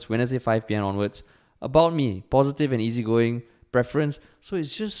 onwards, Wednesday 5 p.m. onwards. About me, positive and easygoing, preference. So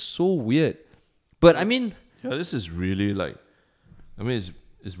it's just so weird. But I mean... Yeah, this is really like... I mean,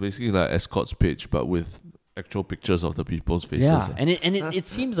 it's basically like escort's page, but with actual pictures of the people's faces. Yeah, and it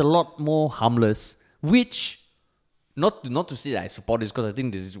seems a lot more harmless, which... Not to say that I support this, because I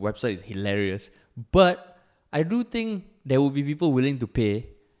think this website is hilarious. But I do think there will be people willing to pay,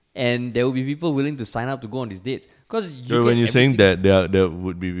 and there will be people willing to sign up to go on these dates. Because when you're saying that there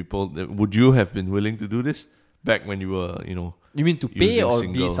would be people, would you have been willing to do this back when you were, You mean to pay or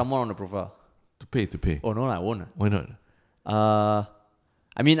single? be someone on the profile? To pay. Oh no, I won't. Why not?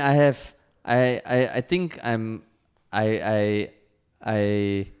 I mean, I think I'm, tread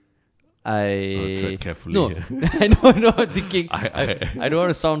carefully. No, here. I know. I'm thinking. I don't want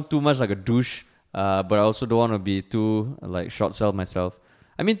to sound too much like a douche, but I also don't want to be too like short sell myself.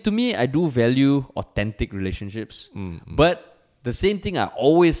 I mean, to me, I do value authentic relationships, but the same thing I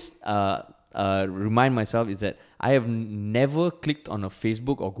always remind myself is that I have never clicked on a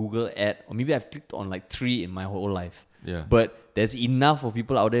Facebook or Google ad, or maybe I've clicked on like 3 in my whole life. Yeah. But there's enough of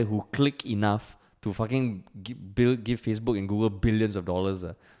people out there who click enough to fucking give Facebook and Google billions of dollars.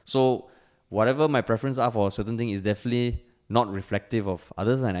 So whatever my preference are for a certain thing is definitely not reflective of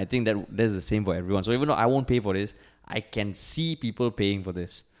others, and I think that's the same for everyone. So even though I won't pay for this, I can see people paying for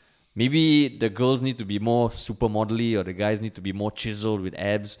this. Maybe the girls need to be more supermodel-y, or the guys need to be more chiseled with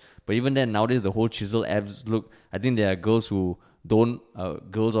abs. But even then, nowadays the whole chisel abs look, I think there are girls who don't,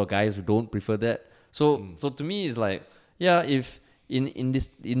 girls or guys who don't prefer that. So to me, it's like, yeah, if in this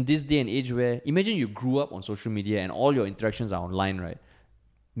day and age where, imagine you grew up on social media and all your interactions are online, right?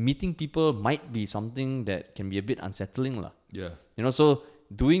 Meeting people might be something that can be a bit unsettling, lah. Yeah. So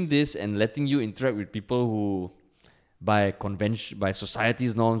doing this and letting you interact with people who, by convention, by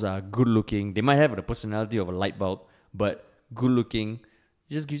society's norms, are good looking. They might have the personality of a light bulb, but good looking.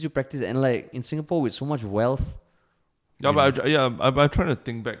 It just gives you practice. And like in Singapore with so much wealth. Yeah, I'm trying to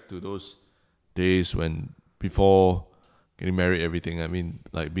think back to those days when, before getting married, everything. I mean,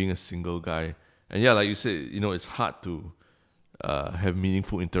 like being a single guy, and yeah, like you said, it's hard to have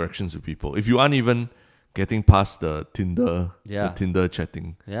meaningful interactions with people if you aren't even getting past the Tinder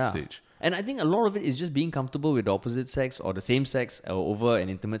chatting stage. And I think a lot of it is just being comfortable with the opposite sex or the same sex over an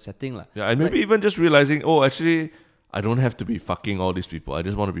intimate setting. Yeah, and maybe even just realizing, actually, I don't have to be fucking all these people. I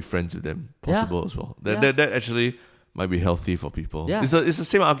just want to be friends with them, possible as well. That actually might be healthy for people. Yeah. It's the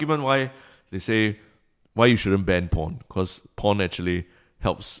same argument why they say why you shouldn't ban porn, because porn actually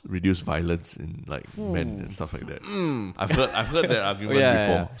helps reduce violence in like men and stuff like that. I've heard that argument before.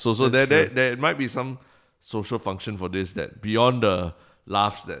 Yeah. So there might be some social function for this, that beyond the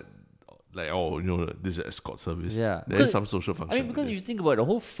laughs that like, this is an escort service. Yeah. There is some social function. I mean, because if you think about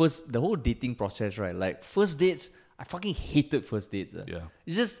the whole dating process, right? Like first dates, I fucking hated first dates. Yeah.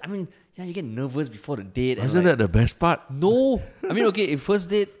 It's just, I mean, you get nervous before the date. Isn't that the best part? No. I mean, okay, if first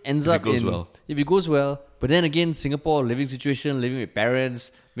date ends up if it goes well, but then again, Singapore living situation, living with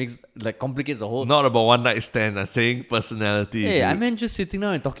parents complicates the whole. Not about one night stand. I'm saying personality. Hey, I meant just sitting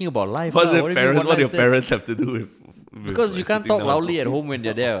down and talking about life. What do your parents have to do with? Because you can't talk loudly at home when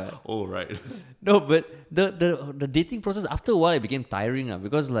they're there. Oh, right. No, but the dating process, after a while, it became tiring.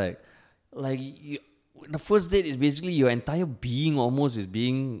 Because the first date is basically your entire being almost is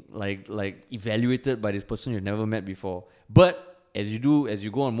being like evaluated by this person you've never met before. But as you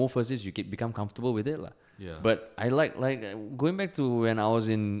go on more first dates, you become comfortable with it, lah. Yeah. But I like going back to when I was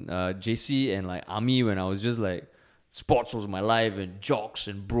in JC and like army, when I was just like, sports was my life, and jocks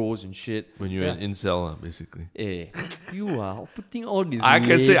and bros and shit. When you're an incel, basically. You are putting all these. I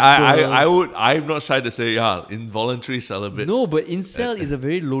can say I'm not shy to say involuntary celibate. No, but incel is a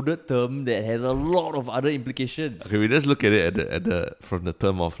very loaded term that has a lot of other implications. Okay, we just look at it from the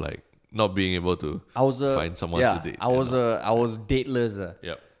term of like not being able to find someone to date. I was dateless.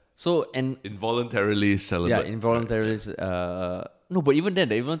 Yeah. So and involuntarily celibate. Yeah, involuntarily. No, but even then,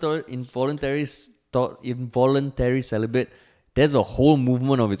 the involuntary celibate, there's a whole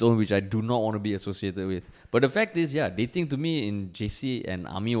movement of its own which I do not want to be associated with. But the fact is, dating to me in JC and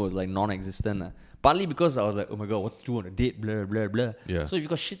army was like non-existent. Partly because I was like, oh my god, what to do on a date, blah, blah, blah. Yeah. So if you've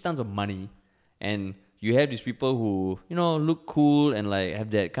got shit tons of money and you have these people who, look cool and like have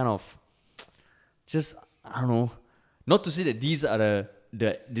that kind of, just, I don't know, not to say that these are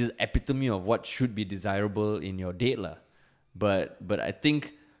the epitome of what should be desirable in your date, lah. But I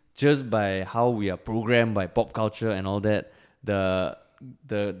think just by how we are programmed by pop culture and all that, the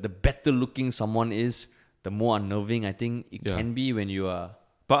better looking someone is, the more unnerving I think it can be when you are.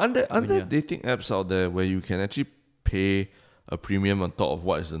 But aren't there dating apps out there where you can actually pay a premium on top of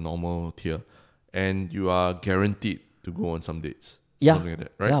what is the normal tier, and you are guaranteed to go on some dates? Something like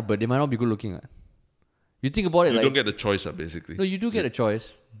that, right? Yeah, but they might not be good looking. You think about it, you don't get the choice, basically. No, you do get a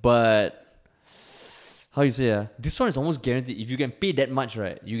choice, but how you say, this one is almost guaranteed. If you can pay that much,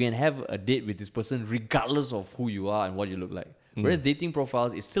 right, you can have a date with this person regardless of who you are and what you look like. Whereas dating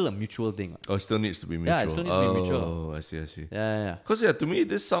profiles is still a mutual thing. Oh, it still needs to be mutual. Yeah, it still needs to be mutual. Oh, I see. Yeah. Because to me, it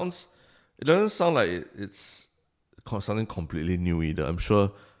doesn't sound like it's something completely new either. I'm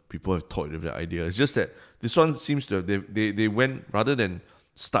sure people have toyed with the idea. It's just that this one seems to have, they went, rather than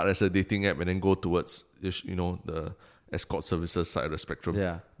start as a dating app and then go towards, the escort services side of the spectrum.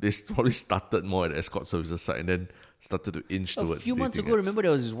 Yeah. They probably started more at the escort services side and then started to inch towards a few months ago, apps. remember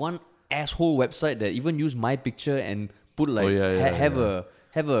there was this one asshole website that even used my picture and put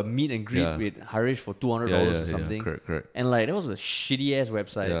have a meet and greet with Harish for $200 or something. Correct. And that was a shitty ass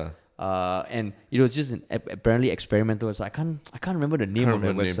website. Yeah. And it was just an apparently experimental website. I can't remember the name of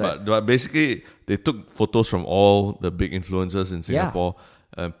that website. But basically, they took photos from all the big influencers in Singapore,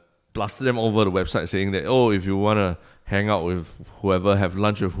 plastered them all over the website, saying that, if you want to hang out with whoever, have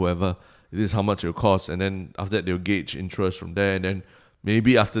lunch with whoever, this is how much it'll cost. And then after that, they'll gauge interest from there. And then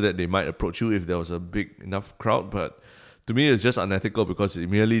maybe after that, they might approach you if there was a big enough crowd. But to me, it's just unethical because it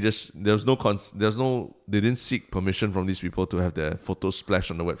merely they didn't seek permission from these people to have their photos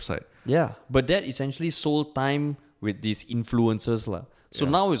splashed on the website. Yeah, but that essentially sold time with these influencers. So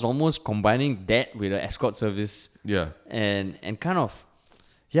now it's almost combining that with an escort service. Yeah. And kind of,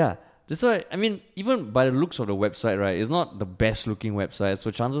 that's why, even by the looks of the website, right, it's not the best looking website.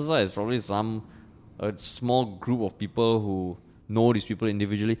 So chances are it's probably a small group of people who know these people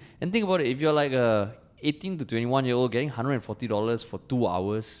individually. And think about it, if you're like a 18 to 21 year old getting $140 for 2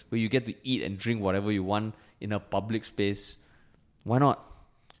 hours where you get to eat and drink whatever you want in a public space, why not?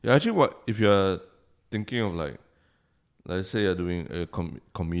 Yeah, actually, if you're thinking of let's say you're doing a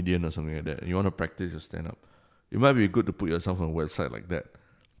comedian or something like that, and you want to practice your stand-up, it might be good to put yourself on a website like that,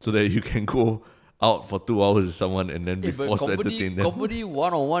 so that you can go out for 2 hours with someone and then be forced to entertain them. Comedy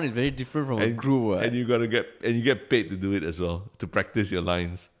one-on-one is very different from a group. And you get paid to do it as well, to practice your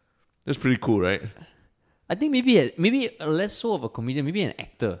lines. That's pretty cool, right? I think maybe less so of a comedian, maybe an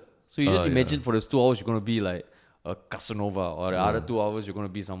actor. So you just imagine for those 2 hours you're going to be like a Casanova, or the other 2 hours you're going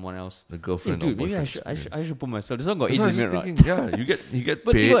to be someone else. The girlfriend. Dude, maybe I should put myself. This one got age limit, right? Yeah, you get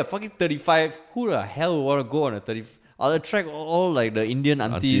but paid. But at fucking 35, who the hell would want to go on a 30? I'll attract all the Indian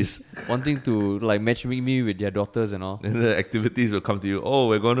aunties wanting to matchmake me with their daughters and all. And the activities will come to you. Oh,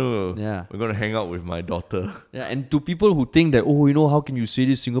 we're gonna hang out with my daughter. Yeah, and to people who think that, how can you say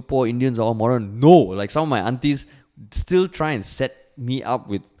this? Singapore Indians are all modern. No, some of my aunties still try and set me up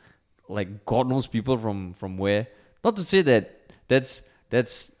with God knows people from where. Not to say that that's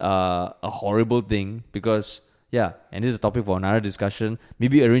a horrible thing, because and this is a topic for another discussion.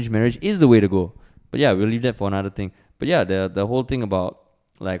 Maybe arranged marriage is the way to go. But we'll leave that for another thing. But the whole thing about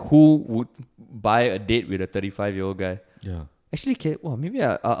who would buy a date with a 35-year-old guy. Yeah. Actually, maybe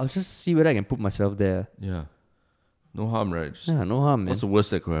I'll just see whether I can put myself there. Yeah. No harm, right? No harm, man. What's the worst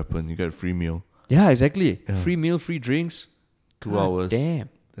that could happen? You get a free meal. Yeah, exactly. Yeah. Free meal, free drinks. 2 hours. Damn.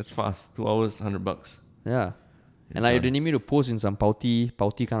 That's fast. 2 hours, $100. Yeah. And if they need me to pose in some pouty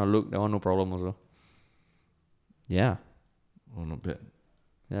kind of look, that one no problem also. Yeah. Oh, not bad.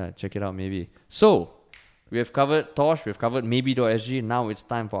 Yeah, check it out maybe. So, we have covered Tosh, we've covered maybe.sg. Now it's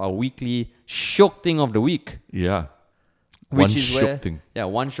time for our weekly shock thing of the week. Yeah. One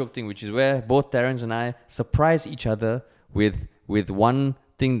shock thing, which is where both Terence and I surprise each other with one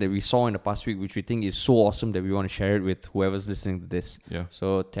thing that we saw in the past week, which we think is so awesome that we want to share it with whoever's listening to this. Yeah.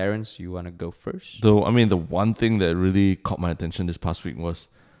 So, Terence, you want to go first? The one thing that really caught my attention this past week was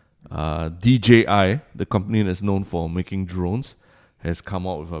DJI, the company that's known for making drones, has come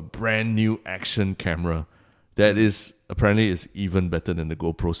out with a brand new action camera that is apparently even better than the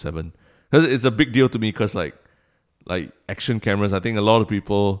GoPro 7. Because it's a big deal to me, because like action cameras, I think a lot of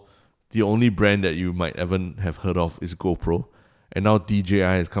people, the only brand that you might ever have heard of is GoPro. And now DJI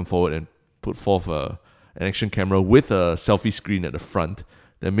has come forward and put forth an action camera with a selfie screen at the front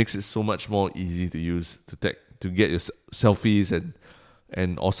that makes it so much more easy to use to get your selfies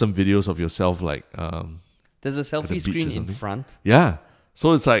and awesome videos of yourself, there's a selfie screen in front. Yeah.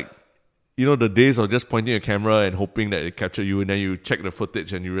 So it's the days of just pointing a camera and hoping that it captured you, and then you check the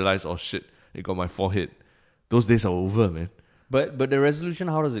footage and you realize, oh shit, it got my forehead. Those days are over, man. But the resolution,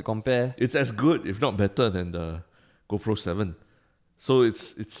 how does it compare? It's as good, if not better, than the GoPro 7. So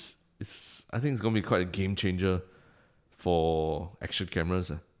it's I think it's gonna be quite a game changer for action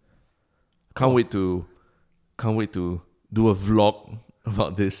cameras. Can't wait to do a vlog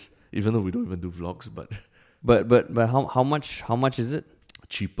about this, even though we don't even do vlogs, but how much is it?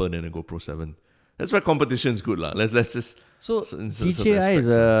 cheaper than a GoPro 7. That's why competition is good lah. Let's just So in certain DJI is aspects,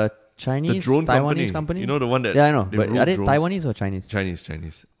 a Chinese, the drone Taiwanese company. You know the one that Yeah, I know. they But rule are they drones? Taiwanese or Chinese?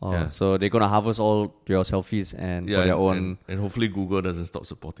 Chinese. Oh, Yeah. so they're gonna harvest all your selfies and for their own. And hopefully Google doesn't stop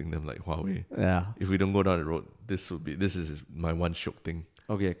supporting them like Huawei. Yeah. If we don't go down the road, this is my one shock thing.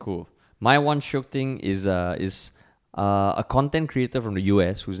 Okay, cool. My one shock thing is a content creator from the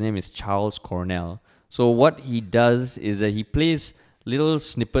US whose name is Charles Cornell. So what he does is that he plays little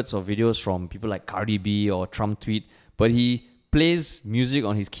snippets of videos from people like Cardi B or Trump tweet, but he plays music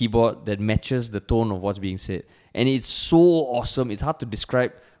on his keyboard that matches the tone of what's being said, and it's so awesome. It's hard to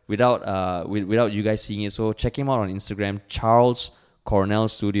describe without you guys seeing it. So check him out on Instagram, Charles Cornell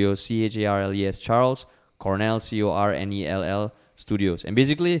Studios, CHARLES, Charles Cornell, CORNELL Studios. And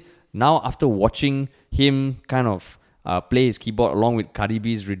basically, now after watching him kind of play his keyboard along with Cardi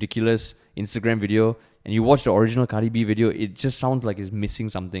B's ridiculous Instagram video, and you watch the original Cardi B video, it just sounds like it's missing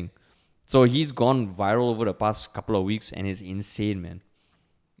something. So he's gone viral over the past couple of weeks, and it's insane, man.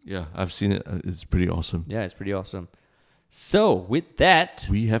 Yeah, I've seen it. It's pretty awesome. Yeah, it's pretty awesome. So with that,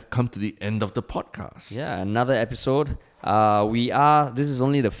 We have come to the end of the podcast. yeah, another episode. This is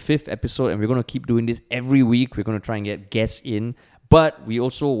only the 5th episode, and we're going to keep doing this every week. We're going to try and get guests in, but we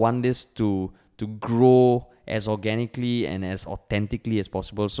also want this to grow as organically and as authentically as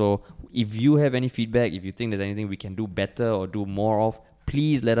possible. So if you have any feedback, if you think there's anything we can do better or do more of,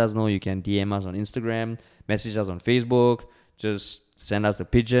 please let us know. You can DM us on Instagram, message us on Facebook, just send us a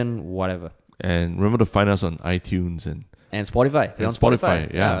pigeon, whatever. And remember to find us on iTunes and Spotify. We're on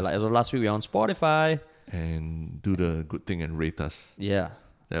Spotify. yeah. Like as of last week, we're on Spotify. and do the good thing and rate us. Yeah.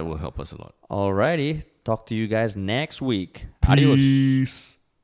 That will help us a lot. Alrighty. Talk to you guys next week. Adios. Peace.